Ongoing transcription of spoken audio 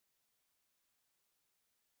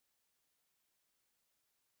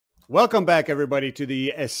Welcome back, everybody, to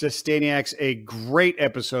the Sustainiacs, a great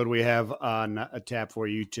episode we have on tap for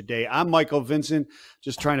you today. I'm Michael Vincent,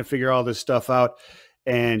 just trying to figure all this stuff out.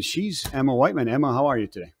 And she's Emma Whiteman. Emma, how are you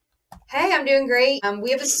today? Hey, I'm doing great.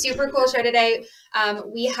 We have a super cool show today.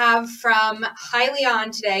 We have from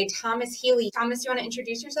Hyliion today, Thomas Healy. Thomas, do you want to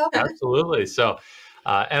introduce yourself? Absolutely. So,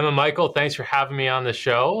 Emma, Michael, thanks for having me on the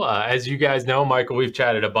show. As you guys know, Michael, we've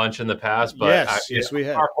chatted a bunch in the past, but yes, we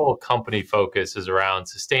have. Our whole company focus is around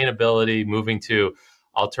sustainability, moving to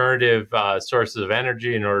alternative sources of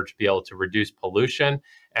energy in order to be able to reduce pollution.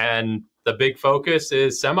 And the big focus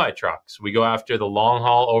is semi-trucks. We go after the long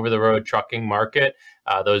haul, over-the-road trucking market.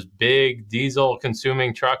 Those big diesel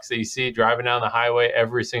consuming trucks that you see driving down the highway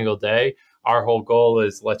every single day. Our whole goal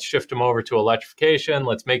is let's shift them over to electrification.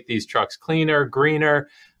 Let's make these trucks cleaner, greener,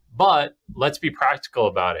 but let's be practical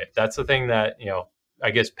about it. That's the thing that, I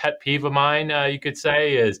guess pet peeve of mine, you could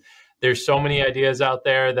say, is there's so many ideas out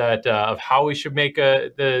there that of how we should make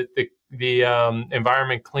the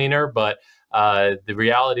environment cleaner, but the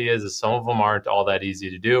reality is some of them aren't all that easy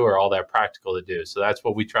to do or all that practical to do. So that's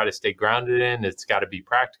what we try to stay grounded in. It's got to be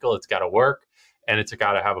practical, it's got to work, and it's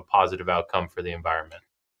got to have a positive outcome for the environment.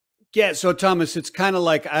 Yeah. So Thomas, it's kind of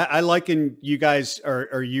like, I liken you guys,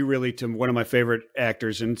 or you really, to one of my favorite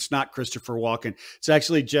actors, and it's not Christopher Walken. It's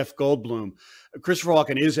actually Jeff Goldblum. Christopher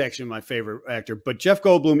Walken is actually my favorite actor, but Jeff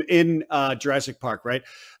Goldblum in Jurassic Park, right?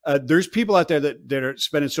 There's people out there that are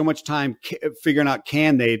spending so much time figuring out,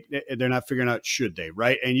 they're not figuring out, should they,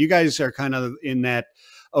 right? And you guys are kind of in that,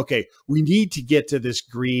 okay, we need to get to this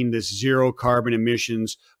green, this zero carbon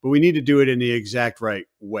emissions, but we need to do it in the exact right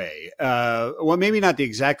way. Well, maybe not the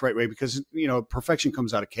exact right way, because perfection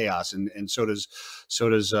comes out of chaos, and so does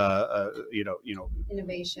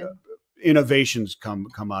innovation. Innovations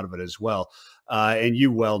come out of it as well, and you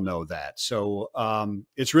well know that. So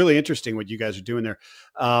it's really interesting what you guys are doing there,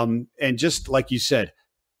 and just like you said,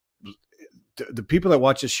 the people that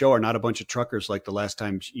watch this show are not a bunch of truckers like the last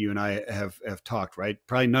time you and I have talked, right?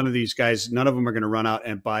 Probably none of these guys, none of them are going to run out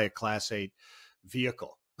and buy a Class 8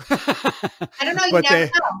 vehicle. I don't know. You never know.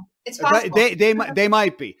 It's possible. They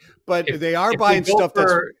might be, but they are buying stuff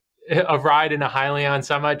that's a ride in a Hyliion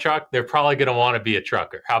semi-truck. They're probably going to want to be a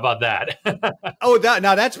trucker. How about that?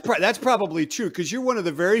 Now that's probably true, because you're one of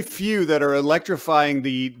the very few that are electrifying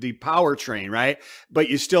the powertrain, right? But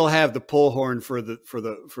you still have the pull horn for the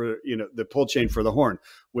pull chain for the horn,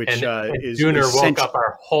 which is Junior woke up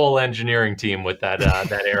our whole engineering team with that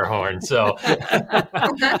air horn. So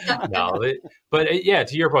yeah,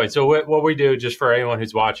 to your point. So what we do, just for anyone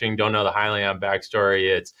who's watching, don't know the Hyliion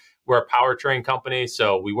backstory, we're a powertrain company,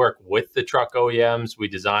 so we work with the truck OEMs. We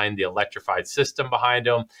design the electrified system behind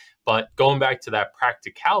them. But going back to that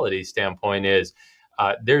practicality standpoint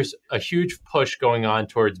there's a huge push going on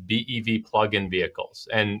towards BEV plug-in vehicles.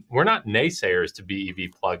 And we're not naysayers to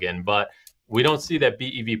BEV plug-in, but we don't see that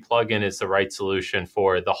BEV plug-in is the right solution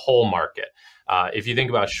for the whole market. If you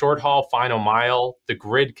think about short haul, final mile, the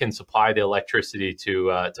grid can supply the electricity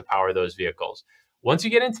to power those vehicles. Once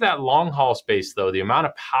you get into that long haul space, though, the amount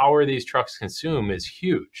of power these trucks consume is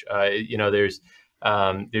huge. There's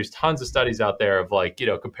tons of studies out there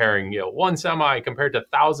of comparing one semi compared to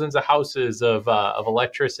thousands of houses of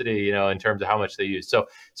electricity, in terms of how much they use. So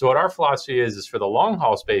what our philosophy is for the long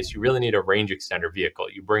haul space, you really need a range extender vehicle.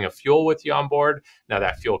 You bring a fuel with you on board. Now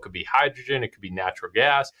that fuel could be hydrogen, it could be natural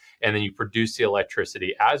gas, and then you produce the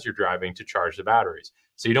electricity as you're driving to charge the batteries.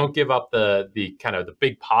 So you don't give up the kind of the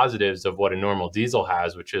big positives of what a normal diesel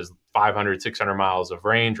has, which is 500, 600 miles of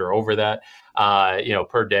range or over that,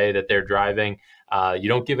 per day that they're driving. You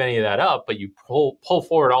don't give any of that up, but you pull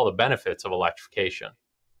forward all the benefits of electrification.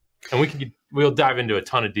 And we'll dive into a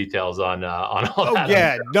ton of details on all that.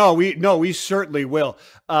 Yeah, we certainly will.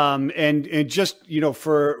 And just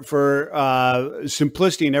for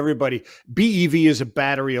simplicity and everybody, BEV is a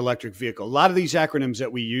battery electric vehicle. A lot of these acronyms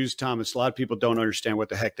that we use, Thomas, a lot of people don't understand what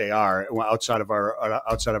the heck they are outside of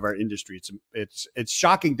our industry. It's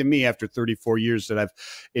shocking to me after 34 years that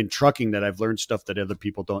in trucking that I've learned stuff that other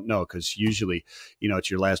people don't know, because usually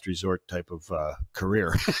it's your last resort type of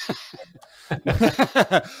career.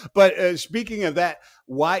 But speaking of that,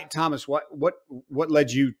 why, Thomas, what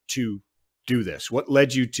led you to do this? What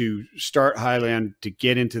led you to start Hyliion, to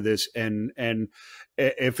get into this? And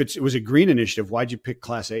if it was a green initiative, why'd you pick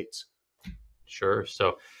Class 8s? Sure.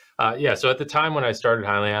 So, so at the time when I started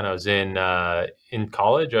Hyliion, I was in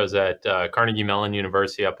college. I was at Carnegie Mellon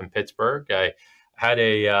University up in Pittsburgh. I had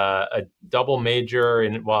a double major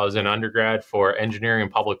while I was in undergrad for engineering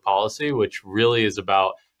and public policy, which really is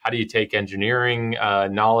about how do you take engineering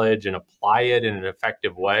knowledge and apply it in an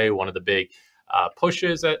effective way. One of the big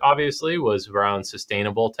pushes, obviously, was around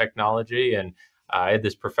sustainable technology. And I had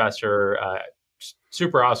this professor,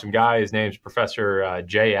 super awesome guy. His name's Professor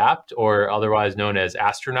J. Apt, or otherwise known as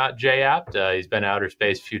Astronaut J. Apt. He's been to outer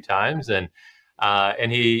space a few times, and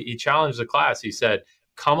he challenged the class. He said,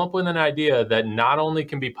 come up with an idea that not only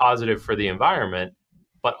can be positive for the environment,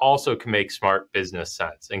 but also can make smart business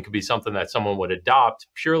sense and could be something that someone would adopt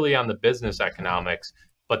purely on the business economics,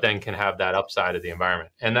 but then can have that upside of the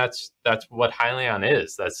environment. And that's what Hyliion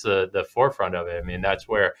is. That's the forefront of it. I mean, that's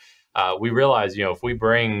where we realize, if we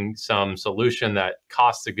bring some solution that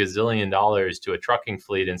costs $1 gazillion to a trucking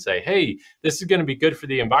fleet and say, hey, this is going to be good for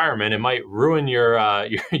the environment, it might ruin your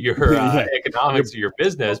economics of your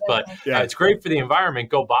business, but it's great for the environment,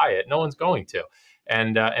 go buy it. No one's going to.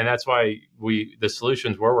 And that's why the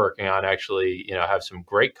solutions we're working on actually, have some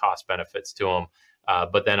great cost benefits to them,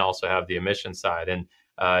 but then also have the emission side. And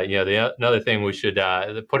another thing we should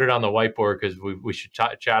put it on the whiteboard, because we should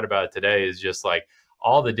chat about it today, is just like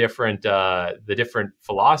all the different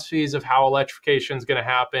philosophies of how electrification is going to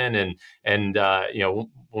happen, and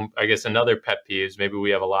I guess another pet peeves. Maybe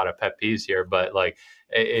we have a lot of pet peeves here, but like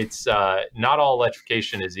it's not all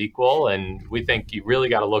electrification is equal, and we think you really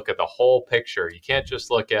got to look at the whole picture. You can't just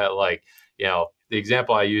look at the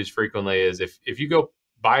example I use frequently is if you go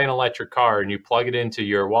buy an electric car and you plug it into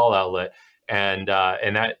your wall outlet, and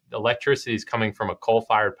that electricity is coming from a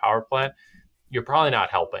coal-fired power plant, you're probably not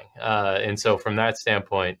helping. And so from that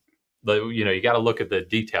standpoint, you got to look at the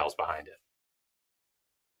details behind it.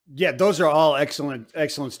 Yeah, those are all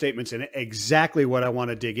excellent statements, and exactly what I want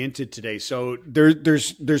to dig into today. So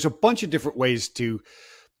there's a bunch of different ways to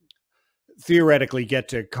theoretically get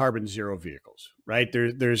to carbon zero vehicles, right?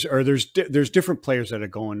 There's different players that are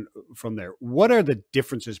going from there. What are the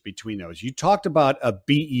differences between those? You talked about a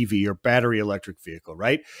BEV, or battery electric vehicle,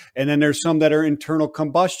 right? And then there's some that are internal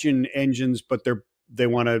combustion engines, but they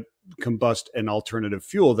want to combust an alternative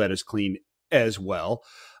fuel that is clean as well.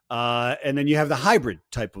 And then you have the hybrid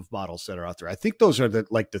type of models that are out there. I think those are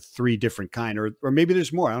the three different kind, or maybe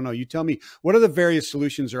there's more. I don't know. You tell me. What are the various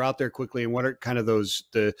solutions that are out there quickly, and what are kind of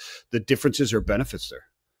the differences or benefits there?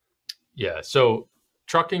 Yeah. So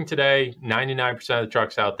trucking today, 99% of the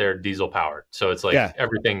trucks out there diesel powered. So it's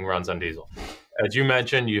everything runs on diesel. As you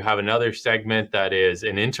mentioned, you have another segment that is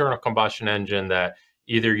an internal combustion engine that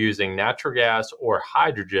either using natural gas or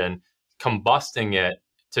hydrogen, combusting it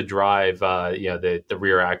to drive the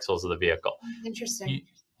rear axles of the vehicle. Interesting.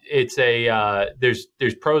 It's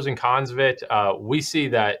there's pros and cons of it. We see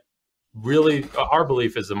that really our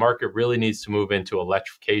belief is the market really needs to move into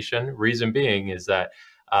electrification. Reason being is that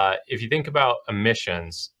if you think about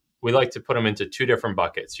emissions, we like to put them into two different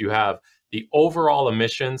buckets. You have the overall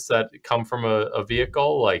emissions that come from a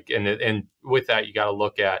vehicle, and with that you got to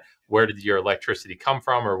look at where did your electricity come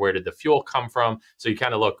from, or where did the fuel come from? So you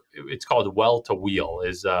kind of look, it's called well to wheel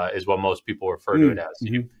is what most people refer to it as.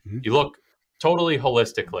 You look totally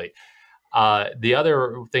holistically. The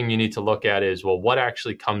other thing you need to look at is, well, what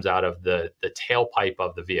actually comes out of the tailpipe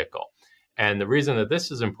of the vehicle? And the reason that this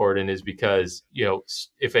is important is because,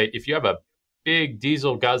 if you have a big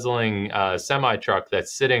diesel guzzling semi truck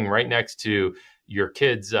that's sitting right next to your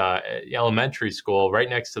kid's elementary school, right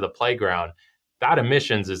next to the playground, that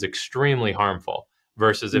emissions is extremely harmful.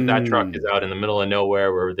 Versus if that truck is out in the middle of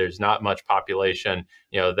nowhere where there's not much population,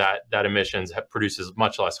 that emissions produces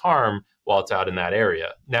much less harm while it's out in that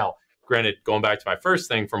area. Now, granted, going back to my first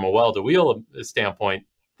thing, from a well-to-wheel standpoint,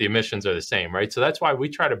 the emissions are the same, right? So that's why we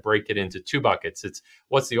try to break it into two buckets. It's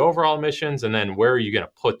what's the overall emissions, and then where are you going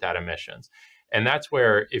to put that emissions? And that's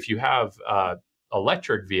where, if you have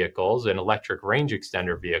electric vehicles and electric range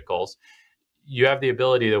extender vehicles, you have the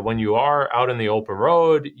ability that when you are out in the open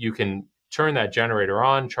road, you can turn that generator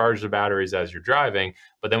on, charge the batteries as you're driving.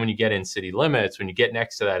 But then when you get in city limits, when you get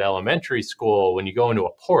next to that elementary school, when you go into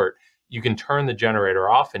a port, you can turn the generator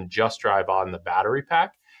off and just drive on the battery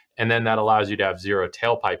pack. And then that allows you to have zero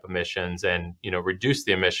tailpipe emissions and, reduce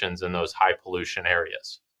the emissions in those high pollution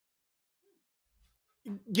areas.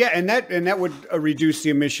 Yeah, and that would reduce the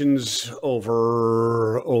emissions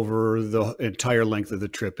over the entire length of the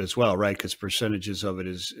trip as well, right? Because percentages of it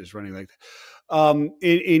is running like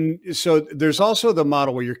that. So there's also the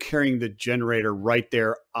model where you're carrying the generator right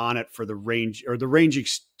there on it for the range, or the range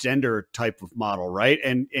extender type of model, right?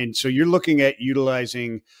 And so you're looking at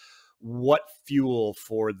utilizing what fuel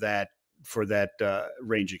for that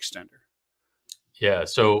range extender? Yeah,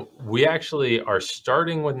 so we actually are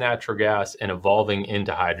starting with natural gas and evolving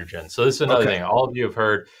into hydrogen. So this is another thing. All of you have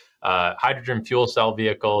heard hydrogen fuel cell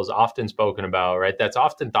vehicles often spoken about, right? That's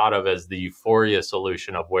often thought of as the euphoria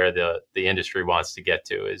solution of where the industry wants to get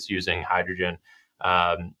to, is using hydrogen.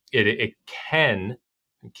 it can,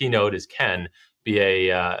 keynote is can be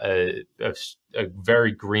a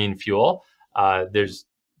very green fuel. There's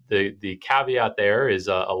the caveat there is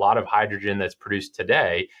a lot of hydrogen that's produced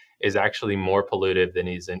today is actually more pollutive than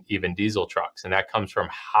even diesel trucks, and that comes from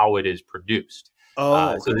how it is produced.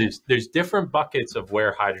 So there's different buckets of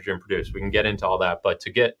where hydrogen produced. We can get into all that, but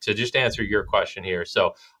to just answer your question here.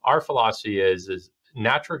 So our philosophy is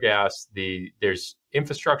natural gas. There's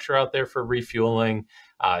infrastructure out there for refueling.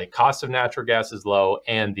 Cost of natural gas is low,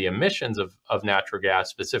 and the emissions of natural gas,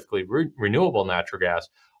 specifically renewable natural gas,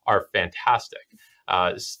 are fantastic.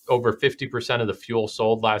 Over 50% of the fuel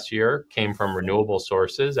sold last year came from renewable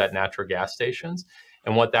sources at natural gas stations.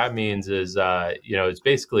 And what that means is, it's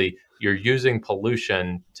basically you're using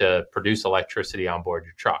pollution to produce electricity on board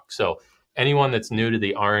your truck. So anyone that's new to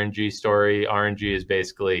the RNG story, RNG is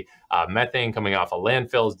basically methane coming off of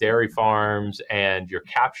landfills, dairy farms, and you're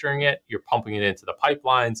capturing it, you're pumping it into the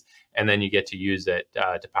pipelines, and then you get to use it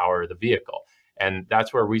to power the vehicle. And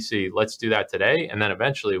that's where we see, let's do that today. And then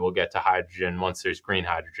eventually we'll get to hydrogen once there's green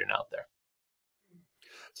hydrogen out there.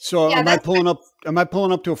 So am I pulling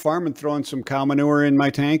up to a farm and throwing some cow manure in my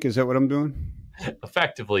tank? Is that what I'm doing?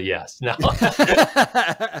 Effectively, yes. No,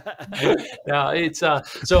 no, it's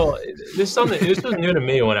so this was new to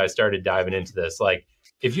me when I started diving into this. Like,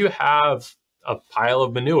 if you have a pile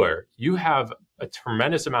of manure, you have a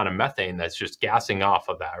tremendous amount of methane that's just gassing off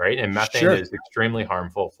of that, right? And methane is extremely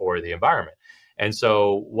harmful for the environment. And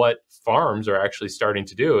so what farms are actually starting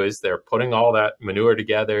to do is they're putting all that manure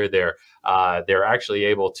together. They're actually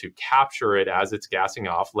able to capture it as it's gassing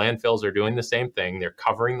off. Landfills are doing the same thing. They're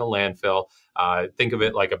covering the landfill. Think of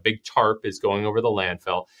it like a big tarp is going over the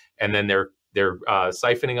landfill, and then they're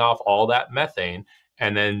siphoning off all that methane.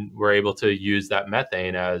 And then we're able to use that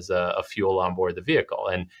methane as a fuel on board the vehicle.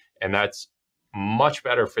 And that's much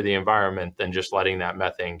better for the environment than just letting that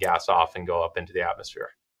methane gas off and go up into the atmosphere.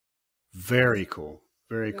 Very cool.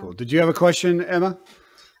 Very cool. Did you have a question, Emma?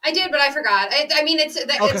 I did, but I forgot. I mean, it's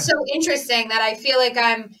so interesting that I feel like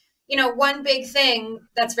I'm, one big thing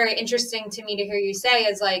that's very interesting to me to hear you say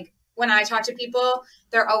is like, when I talk to people,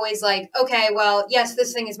 they're always like, okay, well, yes,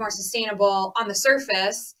 this thing is more sustainable on the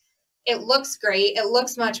surface. It looks great. It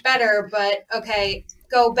looks much better, but okay,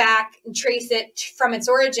 go back and trace it from its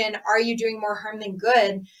origin. Are you doing more harm than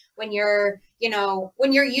good when you're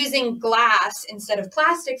using glass instead of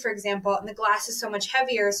plastic, for example, and the glass is so much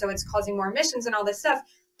heavier, so it's causing more emissions and all this stuff?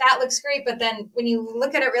 That looks great. But then when you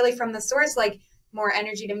look at it really from the source, like more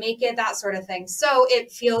energy to make it, that sort of thing. So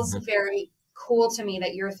it feels very cool to me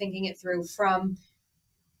that you're thinking it through from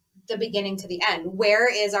the beginning to the end. Where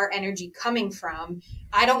is our energy coming from?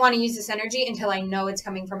 I don't want to use this energy until I know it's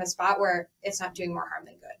coming from a spot where it's not doing more harm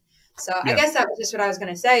than good. So I guess that was just what I was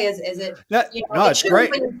going to say is it, it's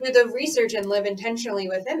great when you do the research and live intentionally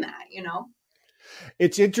within that,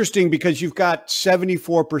 It's interesting because you've got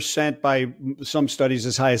 74% by some studies,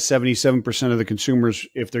 as high as 77% of the consumers,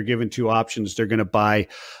 if they're given two options, they're going to buy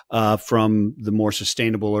from the more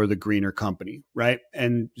sustainable or the greener company, right?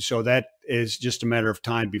 And so that is just a matter of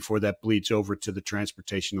time before that bleeds over to the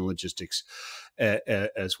transportation and logistics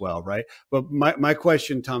as well, right? But my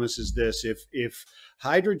question, Thomas, is this: if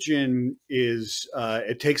hydrogen is,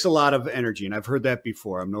 it takes a lot of energy, and I've heard that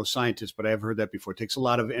before. I'm no scientist, but I have heard that before. It takes a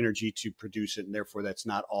lot of energy to produce it, and therefore that's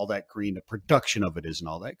not all that green. The production of it isn't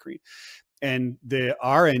all that green. And the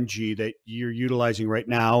RNG that you're utilizing right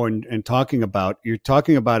now and talking about, you're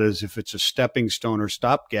talking about it as if it's a stepping stone or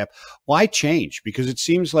stopgap. Why change? Because it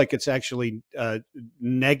seems like it's actually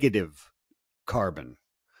negative carbon.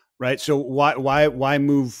 Right. So why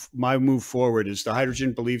move forward? Is the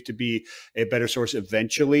hydrogen believed to be a better source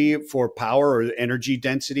eventually for power or energy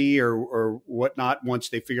density or whatnot once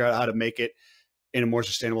they figure out how to make it in a more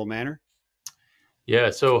sustainable manner?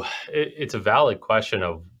 Yeah. So it's a valid question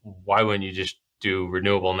of why wouldn't you just do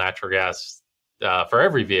renewable natural gas for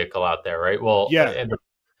every vehicle out there? Right. Well,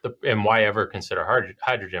 and why ever consider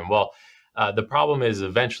hydrogen? Well, the problem is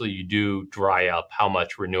eventually you do dry up how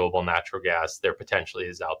much renewable natural gas there potentially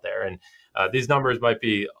is out there. And these numbers might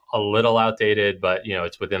be a little outdated, but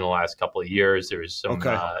it's within the last couple of years. There's some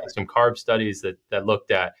CARB studies that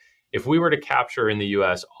looked at if we were to capture in the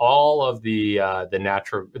U.S. all of the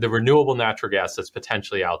renewable natural gas that's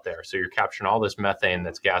potentially out there. So you're capturing all this methane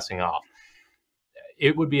that's gassing off.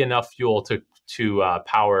 It would be enough fuel to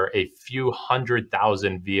power a few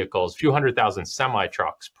 100,000 vehicles, few 100,000 semi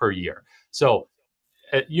trucks per year. So,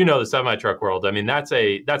 the semi truck world. I mean, that's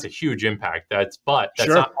a huge impact. That's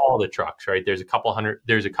not all the trucks, right? There's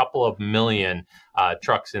a couple of million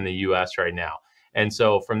trucks in the U.S. right now, and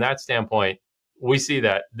so from that standpoint, we see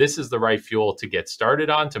that this is the right fuel to get started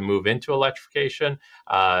on, to move into electrification,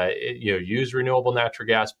 use renewable natural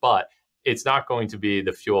gas, but it's not going to be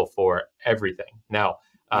the fuel for everything. Now,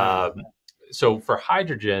 so for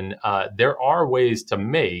hydrogen, there are ways to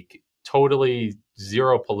make totally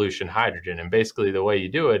zero pollution hydrogen. And basically the way you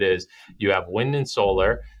do it is you have wind and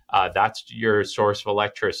solar. That's your source of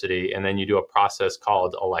electricity. And then you do a process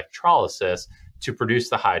called electrolysis to produce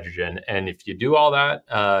the hydrogen. And if you do all that,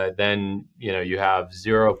 then you have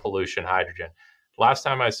zero pollution hydrogen. Last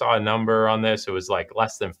time I saw a number on this, it was like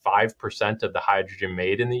less than 5% of the hydrogen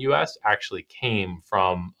made in the US actually came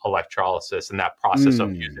from electrolysis and that process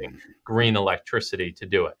of using green electricity to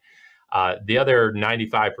do it. The other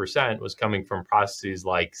 95% was coming from processes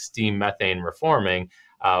like steam methane reforming,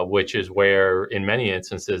 which is where in many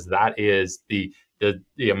instances that is the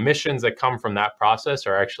emissions that come from that process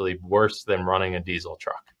are actually worse than running a diesel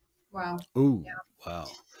truck. Wow. Ooh, yeah. Wow.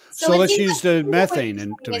 So let's use the methane.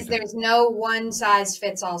 And there's no one size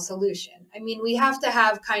fits all solution. I mean, we have to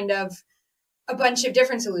have kind of a bunch of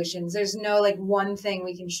different solutions. There's no like one thing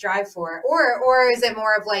we can strive for, or is it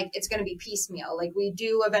more of like, it's going to be piecemeal? Like we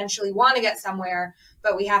do eventually want to get somewhere,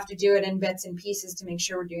 but we have to do it in bits and pieces to make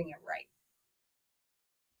sure we're doing it right.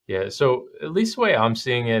 Yeah. So at least the way I'm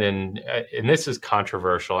seeing it, and this is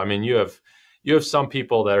controversial. I mean, you have some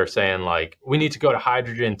people that are saying like, we need to go to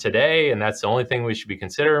hydrogen today, and that's the only thing we should be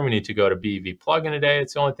considering. We need to go to BEV plug-in today.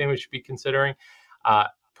 It's the only thing we should be considering.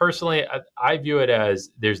 Personally, I view it as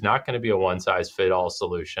there's not going to be a one-size-fit-all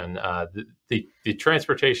solution. The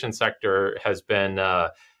transportation sector has been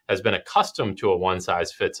accustomed to a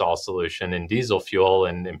one-size-fits-all solution in diesel fuel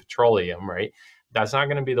and in petroleum, right? That's not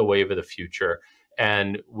going to be the wave of the future.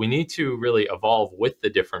 And we need to really evolve with the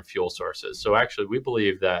different fuel sources. So actually, we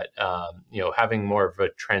believe that having more of a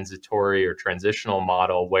transitory or transitional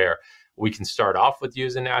model where we can start off with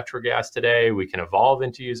using natural gas today, we can evolve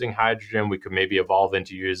into using hydrogen, we could maybe evolve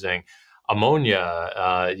into using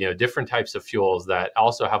ammonia, different types of fuels that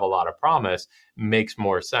also have a lot of promise, makes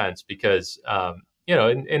more sense because,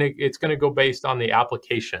 it's going to go based on the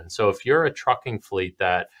application. So if you're a trucking fleet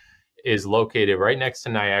that is located right next to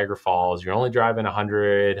Niagara Falls, you're only driving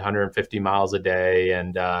 100, 150 miles a day,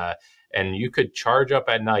 and you could charge up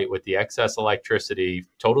at night with the excess electricity,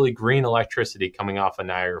 totally green electricity coming off of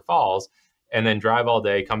Niagara Falls, and then drive all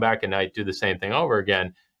day, come back at night, do the same thing over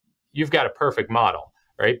again. You've got a perfect model,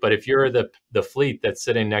 right? But if you're the fleet that's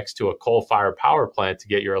sitting next to a coal-fired power plant to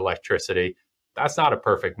get your electricity, that's not a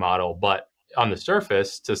perfect model. But on the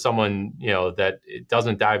surface, to someone that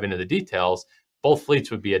doesn't dive into the details, both fleets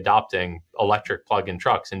would be adopting electric plug-in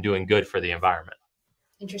trucks and doing good for the environment.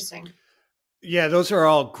 Interesting. Yeah, those are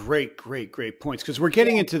all great points because we're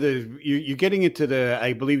getting into you're getting into the,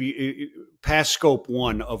 I believe, past scope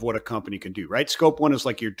one of what a company can do, right? Scope one is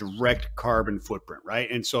like your direct carbon footprint, right?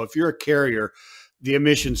 And so if you're a carrier, the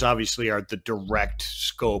emissions obviously are the direct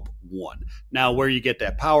scope one. Now, where you get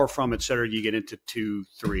that power from, et cetera, you get into 2,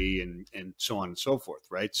 3, and so on and so forth,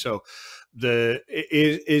 right? So does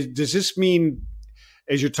this mean,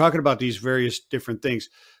 as you're talking about these various different things,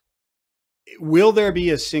 will there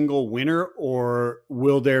be a single winner or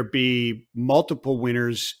will there be multiple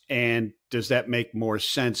winners? And does that make more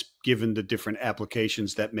sense given the different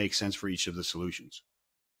applications that make sense for each of the solutions?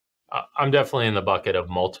 I'm definitely in the bucket of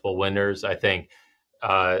multiple winners. I think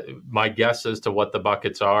my guess as to what the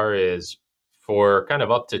buckets are is for kind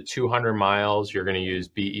of up to 200 miles, you're going to use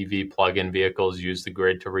BEV plug-in vehicles, use the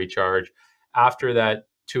grid to recharge. After that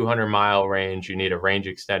 200-mile range, you need a range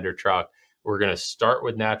extender truck. We're going to start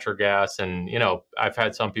with natural gas. And, I've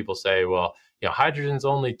had some people say, well, hydrogen's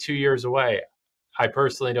only 2 years away. I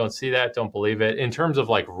personally don't see that, don't believe it. In terms of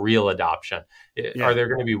like real adoption, are there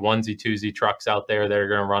going to be onesie, twosie trucks out there that are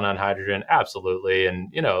going to run on hydrogen? Absolutely.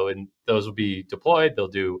 And, and those will be deployed. They'll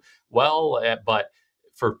do well. But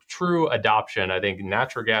for true adoption, I think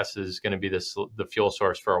natural gas is going to be the fuel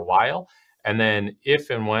source for a while. And then if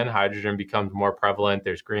and when hydrogen becomes more prevalent,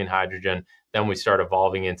 there's green hydrogen, then we start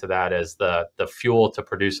evolving into that as the fuel to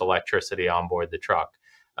produce electricity on board the truck.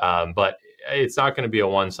 But it's not going to be a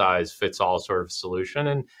one size fits all sort of solution.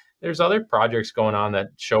 And there's other projects going on that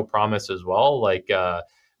show promise as well, like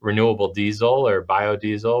renewable diesel or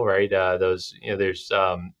biodiesel, right? There's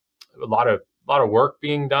a lot of work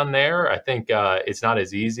being done there. I think it's not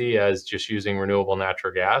as easy as just using renewable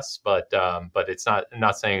natural gas, but it's not. I'm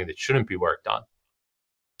not saying that it shouldn't be work done.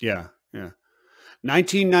 Yeah.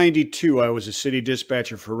 1992, I was a city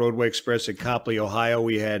dispatcher for Roadway Express in Copley, Ohio.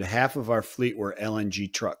 We had half of our fleet were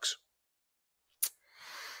LNG trucks.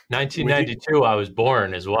 1992, I was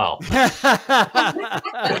born as well.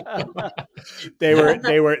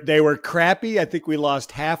 They were crappy. I think we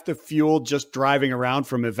lost half the fuel just driving around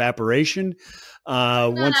from evaporation.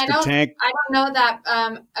 Once the tank, I don't know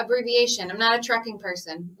that abbreviation. I'm not a trucking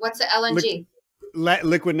person. What's the LNG?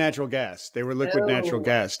 Liquid natural gas. They were liquid natural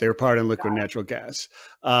gas. They were part of liquid natural gas.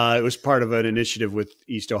 It was part of an initiative with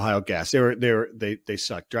East Ohio Gas. They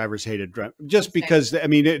sucked. Drivers hated just because, I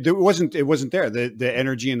mean, it wasn't there. The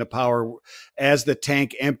energy and the power, as the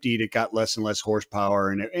tank emptied, it got less and less horsepower.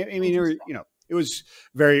 And I mean, it was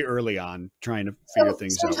very early on trying to figure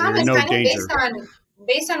things out. Thomas, we were no danger.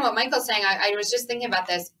 Based on what Michael's saying, I was just thinking about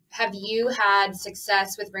this. Have you had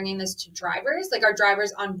success with bringing this to drivers? Like, are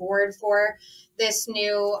drivers on board for this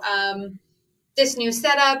new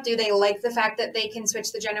setup? Do they like the fact that they can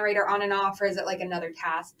switch the generator on and off, or is it like another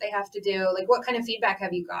task they have to do? Like, what kind of feedback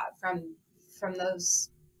have you got from those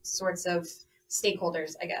sorts of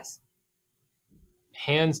stakeholders, I guess?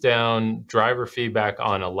 Hands down, driver feedback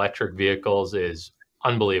on electric vehicles is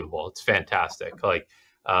unbelievable. It's fantastic. Like,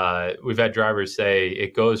 we've had drivers say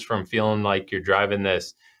it goes from feeling like you're driving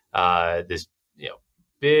this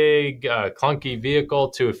big clunky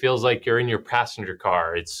vehicle to it feels like you're in your passenger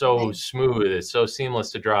car. It's so smooth. It's so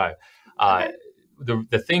seamless to drive.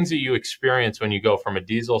 The things that you experience when you go from a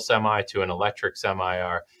diesel semi to an electric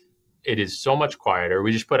semi it is so much quieter.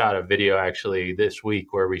 We just put out a video actually this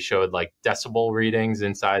week where we showed like decibel readings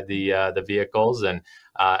inside the vehicles, and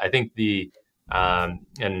I think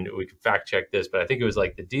and we can fact check this, but I think it was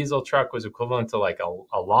like the diesel truck was equivalent to like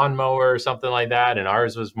a lawnmower or something like that. And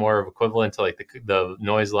ours was more of equivalent to like the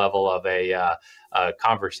noise level of a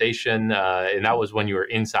conversation. And that was when you were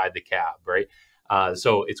inside the cab, right?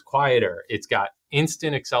 So it's quieter. It's got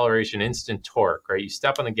instant acceleration, instant torque, right? You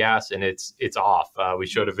step on the gas and it's off. We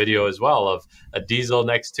showed a video as well of a diesel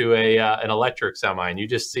next to an electric semi, and you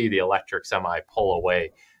just see the electric semi pull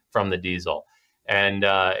away from the diesel. And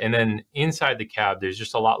then inside the cab, there's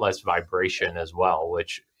just a lot less vibration as well,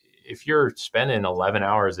 which if you're spending 11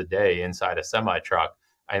 hours a day inside a semi truck,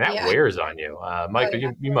 and that wears on you. Michael,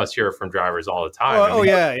 you must hear from drivers all the time.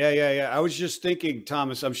 Yeah. I was just thinking,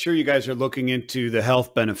 Thomas, I'm sure you guys are looking into the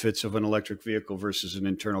health benefits of an electric vehicle versus an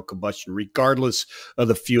internal combustion, regardless of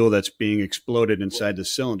the fuel that's being exploded inside the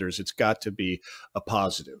cylinders. It's got to be a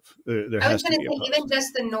positive. There has to be a positive. Even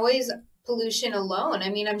just the noise pollution alone. I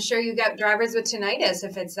mean, I'm sure you got drivers with tinnitus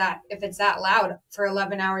if it's that loud for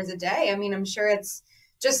 11 hours a day. I mean, I'm sure it's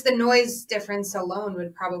just the noise difference alone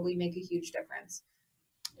would probably make a huge difference.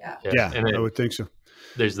 Yeah, I would think so.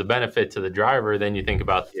 There's the benefit to the driver. Then you think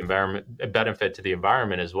about the environment, benefit to the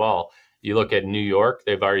environment as well. You look at New York,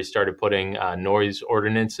 they've already started putting noise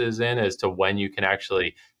ordinances in as to when you can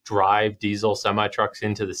actually drive diesel semi trucks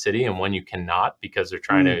into the city and when you cannot, because they're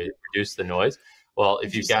trying to reduce the noise. Well,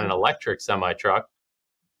 if you've got an electric semi truck,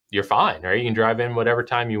 you're fine, right? You can drive in whatever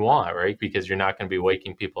time you want, right? Because you're not going to be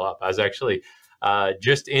waking people up. I was actually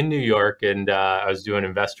just in New York, and I was doing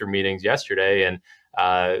investor meetings yesterday, and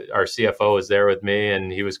our CFO was there with me,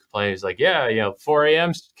 and he was complaining. He's like, 4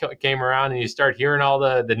 a.m. came around and you start hearing all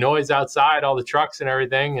the noise outside, all the trucks and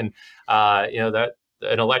everything. And, that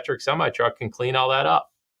an electric semi truck can clean all that up.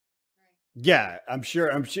 Yeah, I'm sure.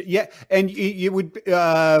 Yeah. And you would,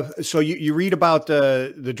 so you read about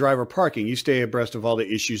the driver parking. You stay abreast of all the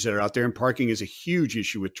issues that are out there, and parking is a huge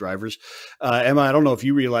issue with drivers. Emma, I don't know if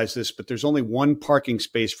you realize this, but there's only one parking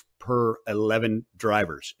space per 11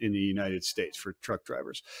 drivers in the United States for truck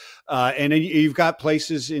drivers. And then you've got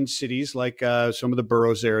places in cities like some of the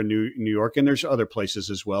boroughs there in New York, and there's other places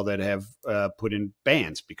as well that have put in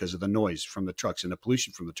bans because of the noise from the trucks and the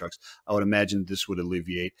pollution from the trucks. I would imagine this would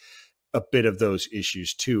alleviate a bit of those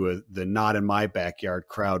issues too. The not in my backyard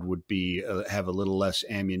crowd would be have a little less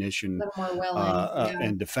ammunition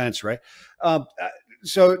and defense, right?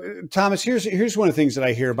 So Thomas, here's one of the things that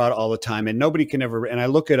I hear about all the time, and nobody can ever, and I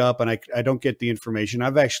look it up and I don't get the information.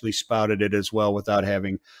 I've actually spouted it as well without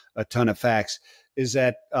having a ton of facts, is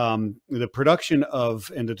that the production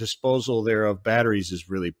of and the disposal there of batteries is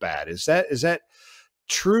really bad. Is that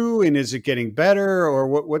true, and is it getting better, or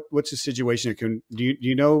what's the situation? Do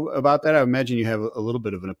you know about that? I imagine you have a little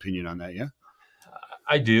bit of an opinion on that. Yeah,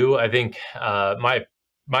 I do. I think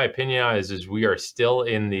my opinion is we are still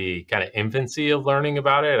in the kind of infancy of learning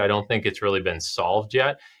about it. I don't think it's really been solved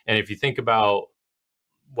yet. And if you think about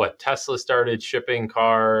what Tesla started shipping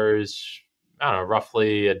cars, I don't know,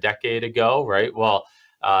 roughly a decade ago, right? Well,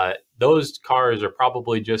 those cars are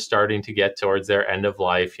probably just starting to get towards their end of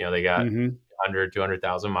life. They got 100,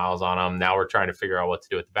 200,000 miles on them. Now we're trying to figure out what to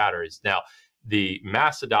do with the batteries. Now, the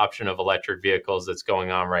mass adoption of electric vehicles that's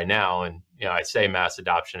going on right now, and I say mass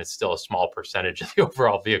adoption, it's still a small percentage of the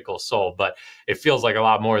overall vehicles sold, but it feels like a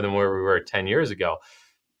lot more than where we were 10 years ago.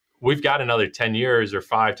 We've got another 10 years or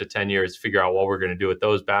 5 to 10 years to figure out what we're going to do with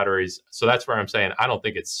those batteries. So that's where I'm saying I don't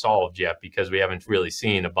think it's solved yet, because we haven't really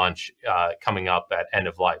seen a bunch coming up at end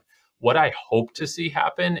of life. What I hope to see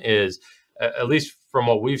happen is, at least from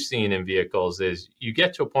what we've seen in vehicles, is you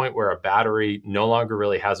get to a point where a battery no longer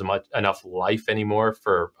really has enough life anymore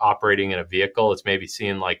for operating in a vehicle. It's maybe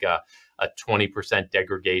seeing like a 20%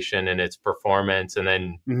 degradation in its performance. And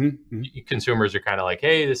then consumers are kind of like,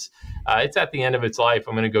 hey, it's at the end of its life.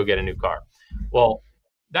 I'm going to go get a new car. Well,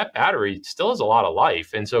 that battery still has a lot of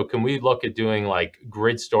life. And so can we look at doing like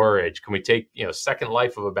grid storage? Can we take, second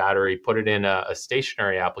life of a battery, put it in a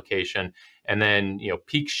stationary application, and then,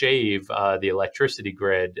 peak shave the electricity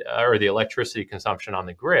grid or the electricity consumption on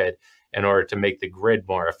the grid in order to make the grid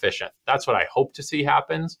more efficient? That's what I hope to see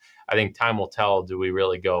happens. I think time will tell, do we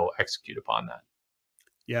really go execute upon that?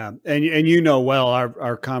 Yeah. And well,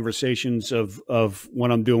 our conversations of what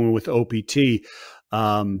I'm doing with OPT,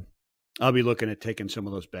 I'll be looking at taking some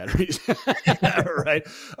of those batteries, right?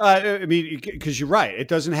 I mean, because you're right. It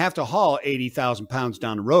doesn't have to haul 80,000 pounds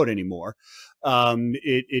down the road anymore.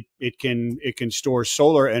 It can store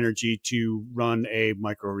solar energy to run a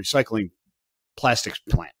micro recycling plastics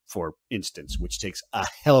plant, for instance, which takes a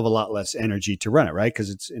hell of a lot less energy to run it, right? Because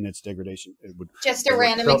it's in its degradation. Just a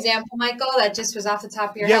random example, Michael, that just was off the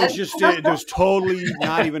top of your head. Yeah, it was totally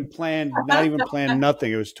not even planned,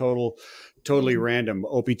 nothing. It was totally random.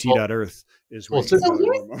 OPT.earth is where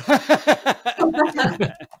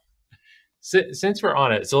Since we're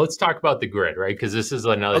on it, so let's talk about the grid, right? Because this is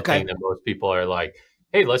another thing that most people are like,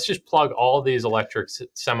 hey, let's just plug all these electric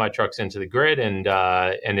semi trucks into the grid and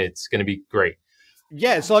it's going to be great.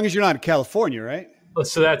 Yeah, as long as you're not in California, right?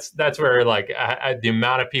 So that's where like the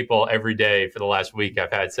amount of people every day for the last week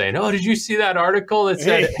I've had saying, oh, did you see that article that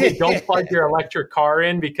said, hey, don't plug your electric car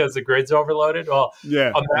in because the grid's overloaded? Well,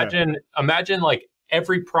 imagine like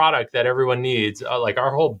every product that everyone needs, like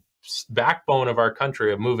our whole backbone of our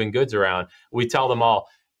country of moving goods around, we tell them all,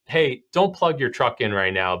 hey, don't plug your truck in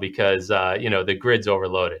right now because the grid's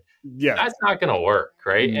overloaded. Yeah, that's not going to work,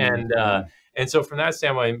 right? Mm-hmm. And so from that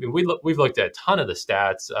standpoint, we've looked at a ton of the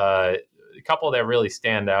stats. A couple that really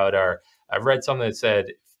stand out are, I've read something that said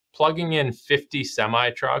plugging in 50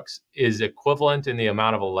 semi trucks is equivalent in the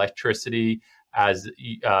amount of electricity as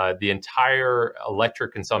the entire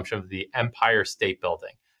electric consumption of the Empire State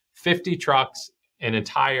Building. 50 trucks, an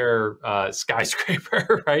entire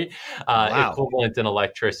skyscraper, right? Wow. Equivalent in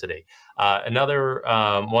electricity. Another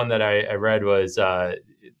one that I read was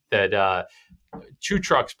that 2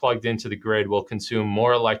 trucks plugged into the grid will consume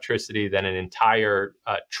more electricity than an entire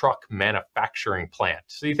truck manufacturing plant.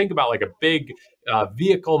 So you think about like a big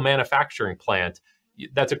vehicle manufacturing plant,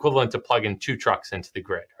 that's equivalent to plugging 2 trucks into the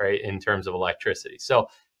grid, right? In terms of electricity. So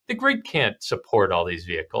the grid can't support all these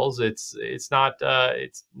vehicles. There's not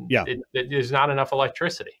enough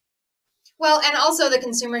electricity. Well, and also the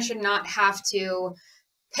consumer should not have to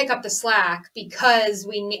pick up the slack because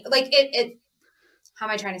we need, like it. How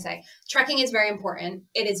am I trying to say? Trucking is very important.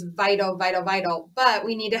 It is vital, but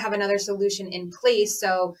we need to have another solution in place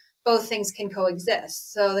so both things can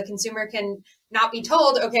coexist. So the consumer can not be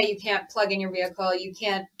told, okay, you can't plug in your vehicle, you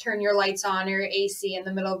can't turn your lights on or your AC in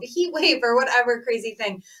the middle of a heat wave or whatever crazy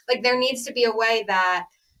thing. Like there needs to be a way that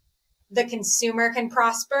the consumer can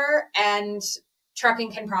prosper and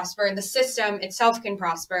trucking can prosper and the system itself can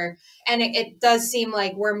prosper. And it does seem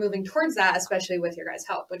like we're moving towards that, especially with your guys'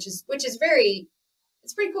 help, which is very,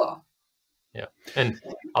 it's pretty cool. Yeah. And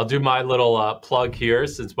I'll do my little plug here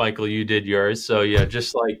since Michael, you did yours. So yeah,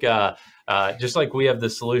 just like we have the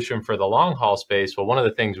solution for the long haul space. Well, one of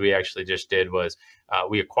the things we actually just did was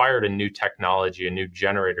we acquired a new technology, a new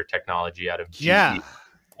generator technology out of GE. Yeah.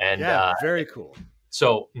 And very cool.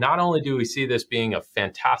 So not only do we see this being a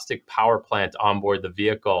fantastic power plant on board the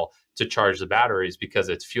vehicle to charge the batteries because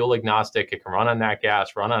it's fuel agnostic, it can run on nat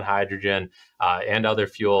gas, run on hydrogen and other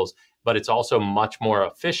fuels, but it's also much more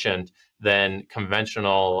efficient than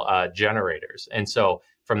conventional generators. And so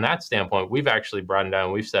from that standpoint, we've actually brought it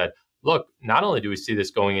down. We've said, look, not only do we see this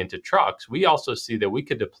going into trucks, we also see that we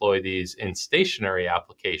could deploy these in stationary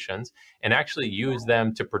applications and actually use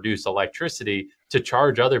them to produce electricity to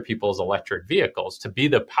charge other people's electric vehicles, to be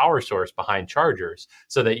the power source behind chargers,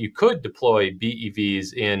 so that you could deploy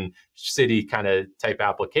BEVs in city kind of type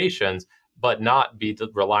applications, but not be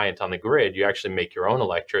reliant on the grid. You actually make your own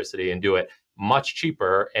electricity and do it much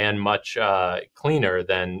cheaper and much cleaner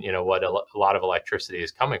than what a lot of electricity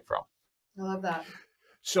is coming from. I love that.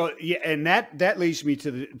 So yeah, and that leads me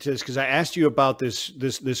to this, because I asked you about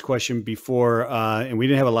this question before, and we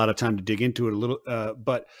didn't have a lot of time to dig into it a little,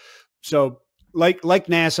 but so like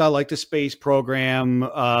NASA, like the space program,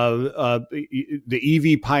 the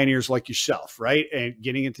EV pioneers like yourself, right, and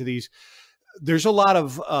getting into these, there's a lot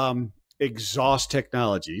of exhaust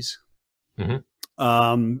technologies. Mm-hmm.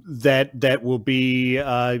 That will be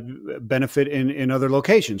benefit in other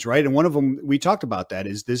locations, right? And one of them we talked about that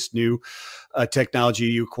is this new technology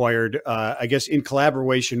you acquired, I guess, in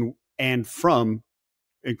collaboration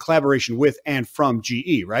with and from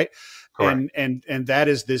GE, right? Correct. And that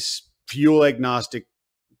is this fuel agnostic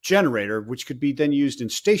generator, which could be then used in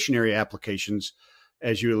stationary applications,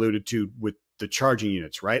 as you alluded to with the charging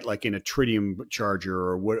units, right? Like in a tritium charger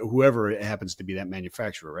or whoever it happens to be, that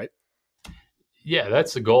manufacturer, right? Yeah,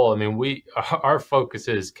 that's the goal. I mean, our focus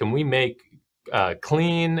is, can we make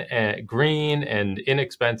clean and green and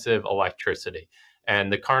inexpensive electricity?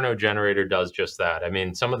 And the Carnot generator does just that. I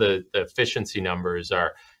mean, some of the efficiency numbers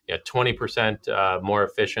are 20% more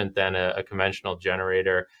efficient than a conventional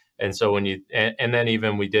generator. And so when you, and then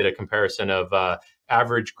even we did a comparison of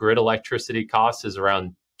average grid electricity costs is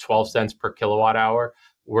around 12 cents per kilowatt hour.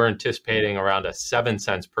 We're anticipating around a 7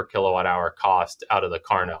 cents per kilowatt hour cost out of the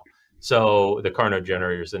Carnot. So the Carnot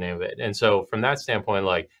generator is the name of it. And so from that standpoint,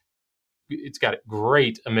 like, it's got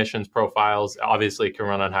great emissions profiles. Obviously it can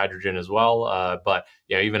run on hydrogen as well. But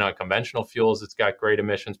even on conventional fuels, it's got great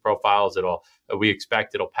emissions profiles. We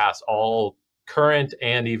expect it'll pass all current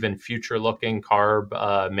and even future looking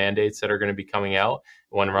CARB mandates that are going to be coming out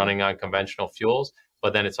when running on conventional fuels.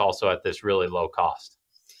 But then it's also at this really low cost.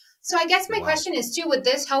 So I guess my question is too, would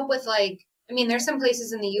this help with there's some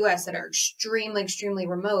places in the US that are extremely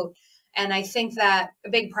remote. And I think that a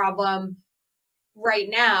big problem right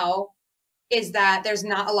now is that there's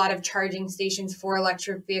not a lot of charging stations for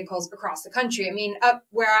electric vehicles across the country. I mean, up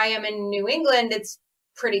where I am in New England, it's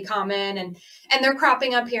pretty common and they're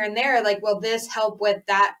cropping up here and there. Like, will this help with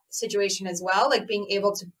that situation as well? Like being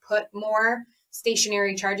able to put more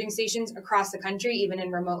stationary charging stations across the country, even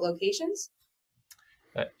in remote locations?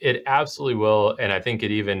 It absolutely will. And I think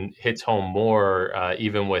it even hits home more,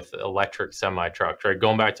 even with electric semi-trucks, right?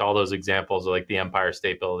 Going back to all those examples of like the Empire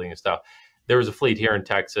State Building and stuff. There was a fleet here in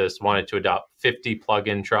Texas wanted to adopt 50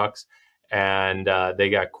 plug-in trucks, and they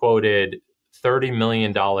got quoted $30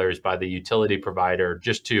 million by the utility provider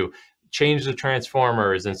just to change the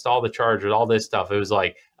transformers, install the chargers, all this stuff. It was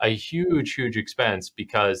like a huge expense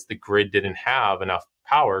because the grid didn't have enough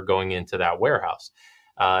power going into that warehouse.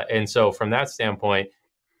 And so from that standpoint,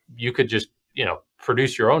 you could just,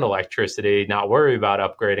 produce your own electricity, not worry about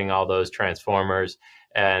upgrading all those transformers,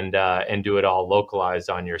 and do it all localized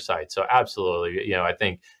on your site. So absolutely, I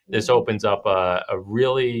think this opens up a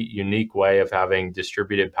really unique way of having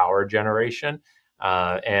distributed power generation.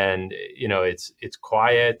 And, it's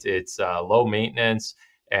quiet, it's low maintenance.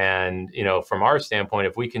 And, from our standpoint,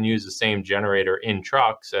 if we can use the same generator in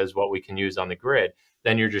trucks as what we can use on the grid,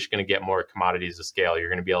 then you're just going to get more commodities of scale. You're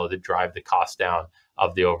going to be able to drive the cost down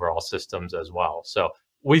of the overall systems as well. So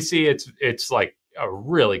we see it's like a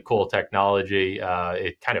really cool technology.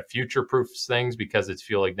 It kind of future-proofs things because it's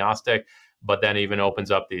fuel agnostic, but then even opens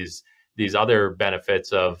up these other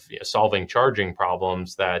benefits of solving charging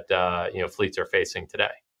problems that fleets are facing today.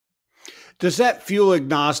 Does that fuel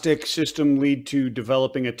agnostic system lead to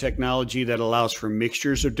developing a technology that allows for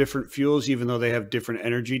mixtures of different fuels, even though they have different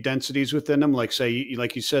energy densities within them? Like, say,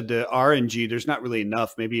 like you said, the RNG, there's not really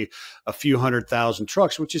enough, maybe a few 100,000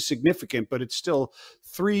 trucks, which is significant, but it's still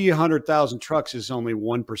 300,000 trucks is only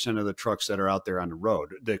 1% of the trucks that are out there on the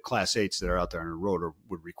road. The Class 8s that are out there on the road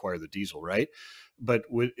would require the diesel, right? But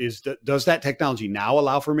does that technology now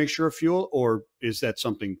allow for a mixture of fuel, or is that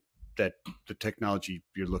something that the technology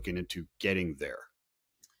you're looking into getting there?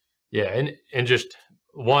 Yeah, and just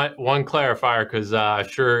one clarifier, because I'm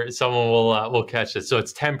sure someone will catch this. So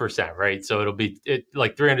it's 10%, right? So it'll be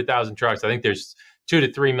like 300,000 trucks. I think there's 2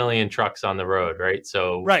 to 3 million trucks on the road, right?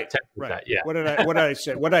 So right, 10%, right. Yeah. What did I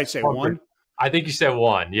say? What did I say? 1? I think you said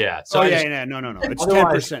 1. Yeah. So no. It's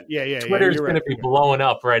 10%. Yeah. Twitter's going to be blowing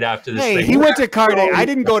up right after this. Hey, he went to Carnegie. I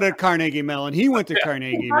didn't go to Carnegie Mellon. He went to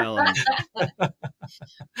Carnegie Mellon.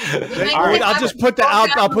 I'll just put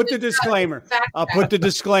I'll put the disclaimer. I'll put the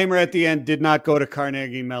disclaimer at the end. Did not go to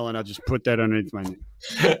Carnegie Mellon. I'll just put that underneath my name.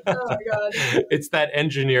 Oh my God. It's that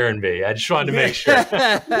engineer in me. I just wanted to make sure.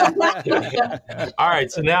 All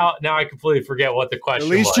right. So now I completely forget what the question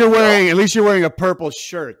was. At least you're wearing a purple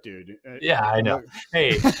shirt, dude. Yeah, I know.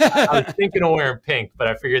 Hey, I was thinking of wearing pink, but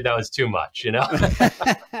I figured that was too much,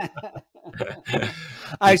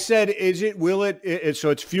 I said, so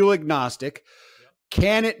it's fuel agnostic.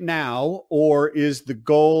 can it now, or is the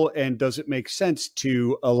goal, and does it make sense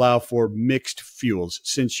to allow for mixed fuels?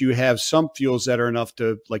 Since you have some fuels that are enough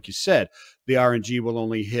to, like you said, the RNG will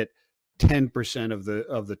only hit 10%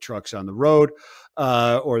 of the trucks on the road,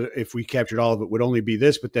 or if we captured all of it, would only be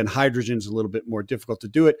this. But then hydrogen's a little bit more difficult to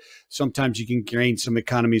do it. Sometimes you can gain some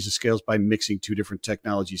economies of scales by mixing two different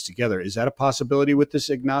technologies together. Is that a possibility with this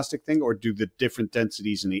agnostic thing, or do the different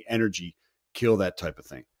densities and the energy kill that type of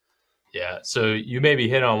thing? Yeah, so you maybe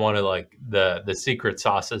hit on one of like the secret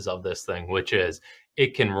sauces of this thing, which is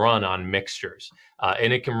it can run on mixtures,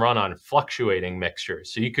 and it can run on fluctuating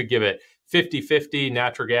mixtures. So you could give it 50-50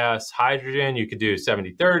 natural gas, hydrogen. You could do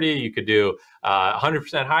 70-30. You could do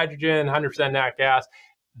 100% hydrogen, 100% nat gas.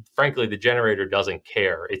 Frankly, the generator doesn't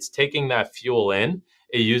care. It's taking that fuel in.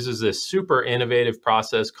 It uses this super innovative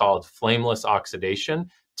process called flameless oxidation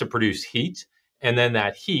to produce heat. And then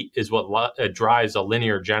that heat is what drives a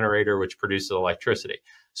linear generator, which produces electricity.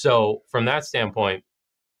 So from that standpoint,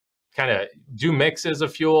 kind of do mixes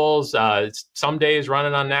of fuels. Some days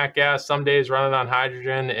running on nat gas, some days running on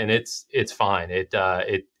hydrogen, and it's fine. It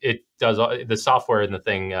does the software in the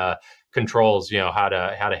thing controls how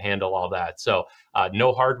to handle all that. So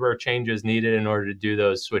no hardware changes needed in order to do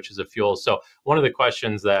those switches of fuels. So one of the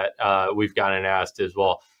questions that we've gotten asked is,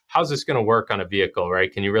 well, how's this going to work on a vehicle,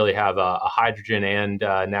 right? Can you really have a hydrogen and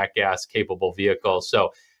nat gas capable vehicle?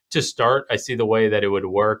 So to start, I see the way that it would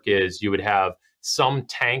work is you would have some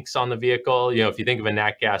tanks on the vehicle. If you think of a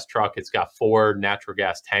nat gas truck, it's got 4 natural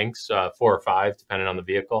gas tanks, 4 or 5, depending on the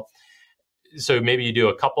vehicle. So maybe you do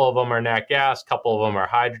a couple of them are nat gas, a couple of them are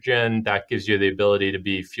hydrogen. That gives you the ability to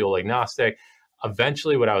be fuel agnostic.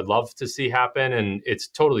 Eventually, what I would love to see happen, and it's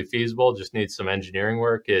totally feasible, just needs some engineering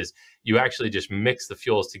work, is you actually just mix the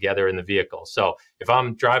fuels together in the vehicle. So if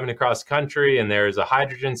I'm driving across the country and there's a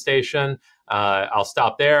hydrogen station, I'll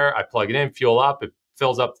stop there, I plug it in, fuel up, it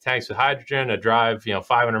fills up the tanks with hydrogen, I drive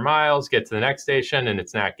 500 miles, get to the next station, and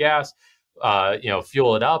it's nat gas,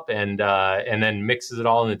 fuel it up, and then mixes it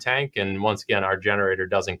all in the tank. And once again, our generator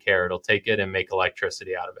doesn't care. It'll take it and make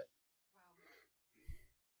electricity out of it.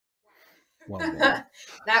 Wow.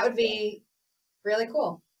 That would be really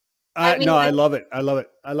cool. I love it. I love it.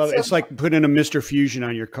 It's like putting a Mr. Fusion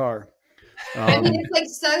on your car. It's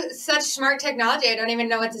like such smart technology. I don't even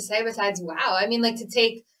know what to say besides wow. Like to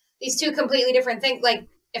take these two completely different things. Like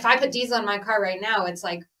if I put diesel in my car right now, it's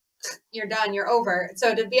like you're done, you're over.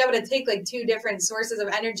 So to be able to take like 2 different sources of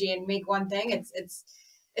energy and make one thing, it's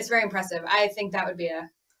very impressive. I think that would be a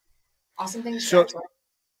awesome thing to start with.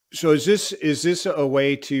 So is this a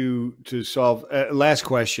way to solve? Last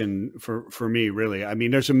question for me, really.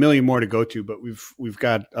 There's a million more to go to, but we've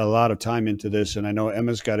got a lot of time into this, and I know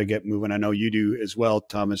Emma's got to get moving. I know you do as well,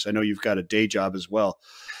 Thomas. I know you've got a day job as well,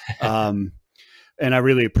 and I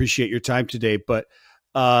really appreciate your time today. But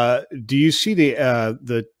do you see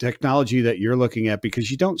the technology that you're looking at?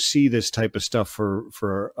 Because you don't see this type of stuff for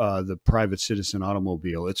the private citizen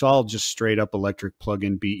automobile. It's all just straight up electric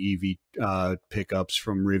plug-in BEV pickups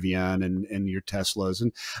from Rivian and your Teslas,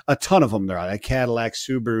 and a ton of them there. Like Cadillac,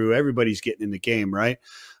 Subaru, everybody's getting in the game, right?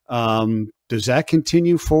 Does that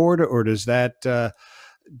continue forward, or does that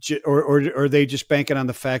or are they just banking on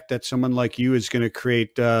the fact that someone like you is going to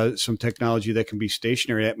create some technology that can be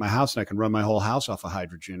stationary at my house and I can run my whole house off of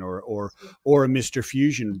hydrogen, or a Mr.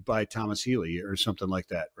 Fusion by Thomas Healy or something like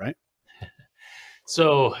that, right?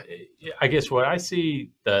 So I guess what I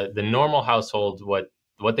see the normal household,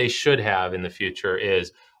 what they should have in the future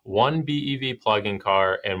is 1 BEV plug-in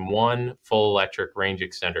car and 1 full electric range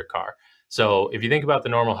extender car. So if you think about the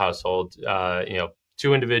normal household,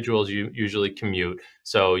 2 individuals usually commute.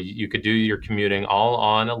 So you could do your commuting all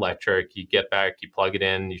on electric. You get back, you plug it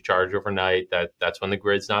in, you charge overnight. That's when the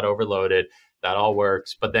grid's not overloaded. That all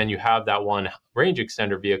works. But then you have that 1 range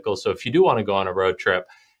extender vehicle. So if you do want to go on a road trip,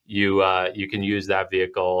 you can use that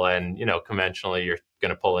vehicle. And conventionally, you're going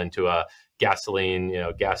to pull into a gasoline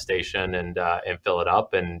gas station and fill it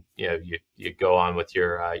up, and you go on with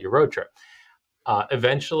your road trip.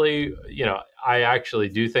 Eventually, I actually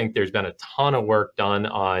do think there's been a ton of work done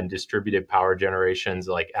on distributed power generations,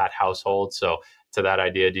 like at households. So to that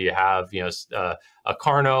idea, do you have, a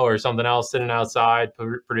Carno or something else sitting outside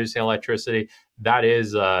producing electricity? That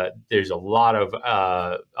is, there's a lot of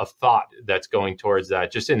thought that's going towards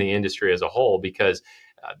that just in the industry as a whole, because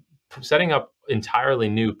setting up entirely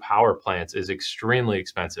new power plants is extremely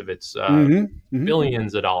expensive. It's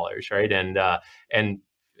billions of dollars, right? And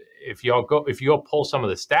if you go pull some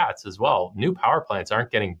of the stats as well, new power plants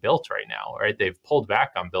aren't getting built right now, right? They've pulled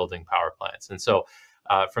back on building power plants. And so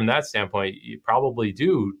from that standpoint, you probably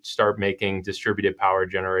do start making distributed power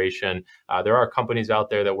generation. There are companies out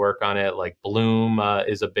there that work on it, like Bloom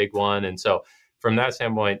is a big one. And so from that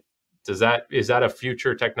standpoint, is that a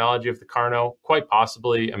future technology of the Carno? Quite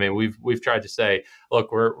possibly. I mean, we've tried to say,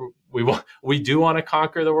 look, we do want to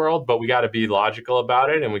conquer the world, but we got to be logical about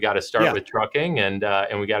it, and we got to start with trucking, and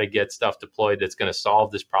we got to get stuff deployed that's going to solve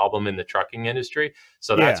this problem in the trucking industry.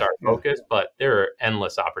 So that's our focus. But there are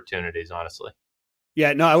endless opportunities, honestly.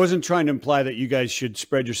 Yeah, no, I wasn't trying to imply that you guys should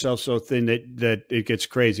spread yourself so thin that it gets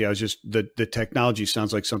crazy. I was just the technology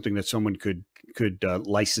sounds like something that someone could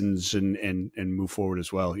license and move forward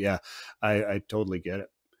as well. Yeah, I totally get it.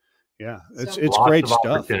 Yeah, it's great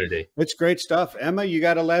stuff. It's great stuff. Emma, you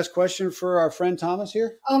got a last question for our friend Thomas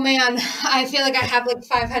here? Oh man, I feel like I have like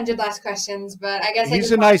 500 last questions, but I guess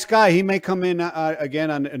he's a nice guy. He may come in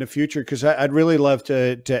again in the future, because I'd really love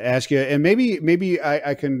to ask you, and maybe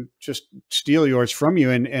I can just steal yours from you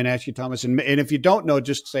and ask you, Thomas. And if you don't know,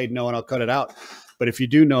 just say no, and I'll cut it out. But if you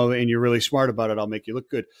do know and you're really smart about it, I'll make you look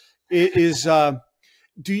good.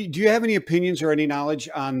 Do you have any opinions or any knowledge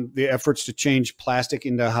on the efforts to change plastic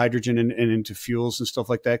into hydrogen and into fuels and stuff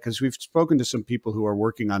like that? Because we've spoken to some people who are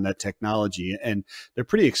working on that technology, and they're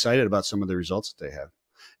pretty excited about some of the results that they have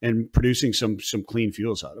and producing some clean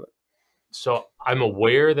fuels out of it. So I'm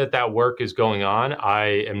aware that work is going on.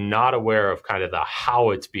 I am not aware of kind of the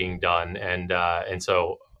how it's being done, and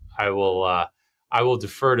so I will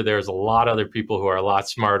defer to. There's a lot of other people who are a lot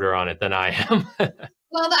smarter on it than I am.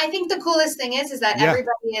 Well, I think the coolest thing is that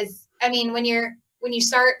everybody is, I mean, when you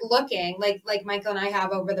start looking like Michael and I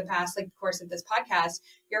have over the past, like, course of this podcast,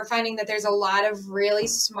 you're finding that there's a lot of really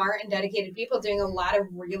smart and dedicated people doing a lot of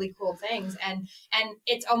really cool things. And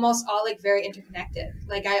it's almost all like very interconnected.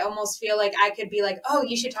 Like, I almost feel like I could be like, oh,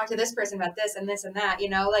 you should talk to this person about this and this and that, you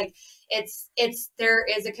know, like there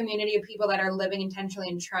is a community of people that are living intentionally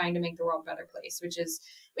and trying to make the world a better place, which is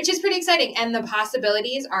pretty exciting. And the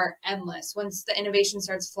possibilities are endless once the innovation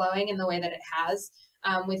starts flowing in the way that it has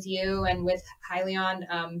with you and with Hyliion.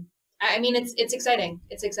 I mean, it's exciting.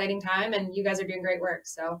 It's exciting time, and you guys are doing great work.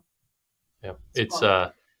 So yeah, it's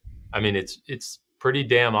cool. I mean, it's pretty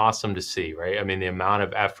damn awesome to see, right? I mean, the amount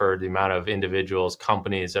of effort, the amount of individuals,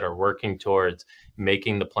 companies that are working towards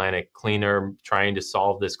making the planet cleaner, trying to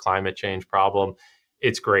solve this climate change problem.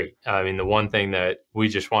 It's great. I mean, the one thing that we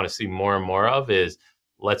just want to see more and more of is,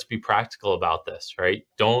 let's be practical about this, right?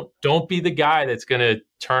 Don't be the guy that's going to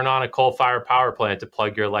turn on a coal-fired power plant to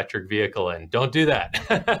plug your electric vehicle in. Don't do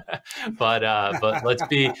that. But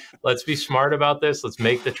let's be smart about this. Let's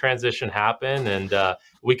make the transition happen, and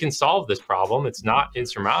we can solve this problem. It's not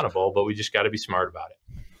insurmountable, but we just got to be smart about it.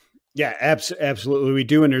 Yeah, absolutely. We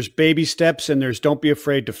do. And there's baby steps, and there's don't be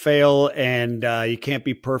afraid to fail. And you can't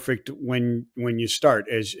be perfect when you start,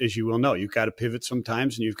 as you will know. You've got to pivot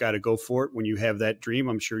sometimes, and you've got to go for it when you have that dream.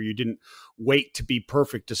 I'm sure you didn't wait to be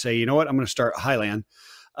perfect to say, you know what, I'm going to start Hyliion.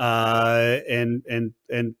 And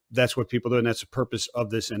that's what people do. And that's the purpose of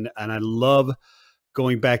this. And I love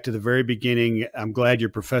going back to the very beginning. I'm glad your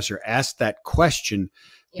professor asked that question,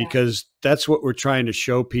 because that's what we're trying to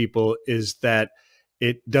show people, is that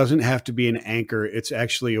it doesn't have to be an anchor. It's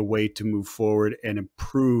actually a way to move forward and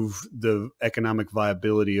improve the economic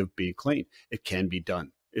viability of being clean. It can be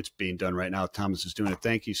done. It's being done right now. Thomas is doing it.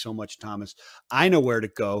 Thank you so much, Thomas. I know where to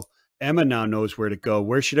go. Emma now knows where to go.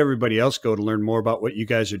 Where should everybody else go to learn more about what you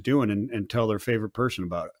guys are doing and tell their favorite person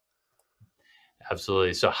about it?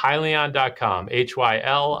 Absolutely. So Hyliion.com,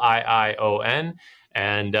 Hyliion.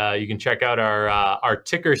 And you can check out our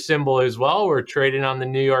ticker symbol as well. We're trading on the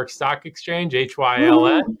New York Stock Exchange,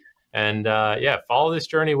 HYLN. And follow this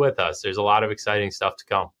journey with us. There's a lot of exciting stuff to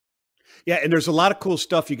come. Yeah, and there's a lot of cool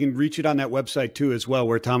stuff. You can reach it on that website too as well,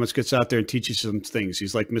 where Thomas gets out there and teaches you some things.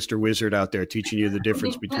 He's like Mr. Wizard out there teaching you the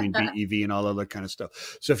difference between BEV and all other kind of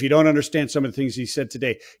stuff. So if you don't understand some of the things he said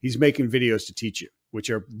today, he's making videos to teach you, which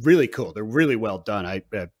are really cool. They're really well done.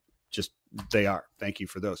 They are. Thank you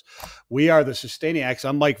for those. We are the Sustainiacs.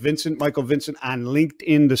 I'm Michael Vincent on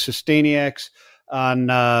LinkedIn, the Sustainiacs, on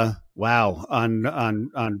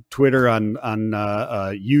Twitter, on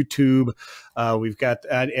YouTube. We've got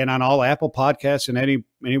and on all Apple Podcasts, and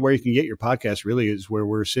anywhere you can get your podcast really is where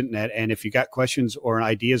we're sitting at. And if you got questions or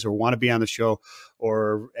ideas or want to be on the show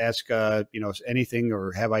or ask anything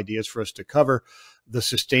or have ideas for us to cover, the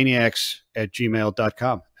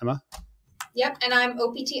Sustainiacs@gmail.com. Emma? Yep, and I'm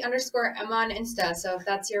OPT_Emma on Insta. So if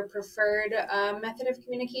that's your preferred method of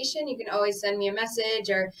communication, you can always send me a message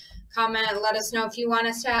or comment. Let us know if you want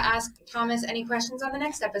us to ask Thomas any questions on the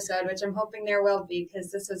next episode, which I'm hoping there will be,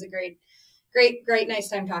 because this was a great, nice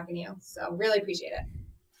time talking to you. So really appreciate it.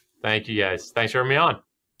 Thank you, guys. Thanks for having me on.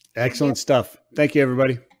 Excellent stuff. Thank you,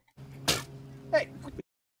 everybody.